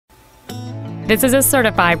This is a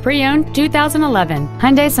certified pre-owned 2011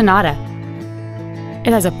 Hyundai Sonata.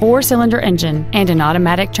 It has a 4-cylinder engine and an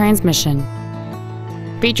automatic transmission.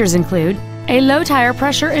 Features include a low tire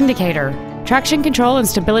pressure indicator, traction control and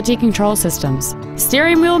stability control systems,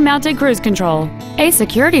 steering wheel mounted cruise control, a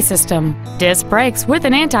security system, disc brakes with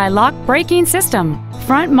an anti-lock braking system,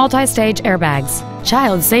 front multi-stage airbags,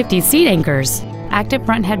 child safety seat anchors, active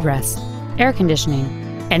front headrest, air conditioning,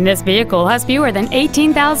 and this vehicle has fewer than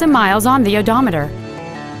 18,000 miles on the odometer.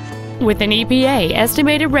 With an EPA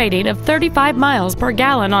estimated rating of 35 miles per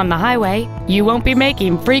gallon on the highway, you won't be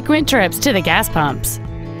making frequent trips to the gas pumps.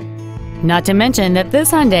 Not to mention that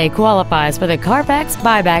this Hyundai qualifies for the Carfax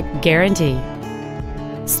buyback guarantee.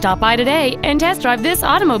 Stop by today and test drive this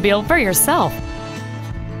automobile for yourself.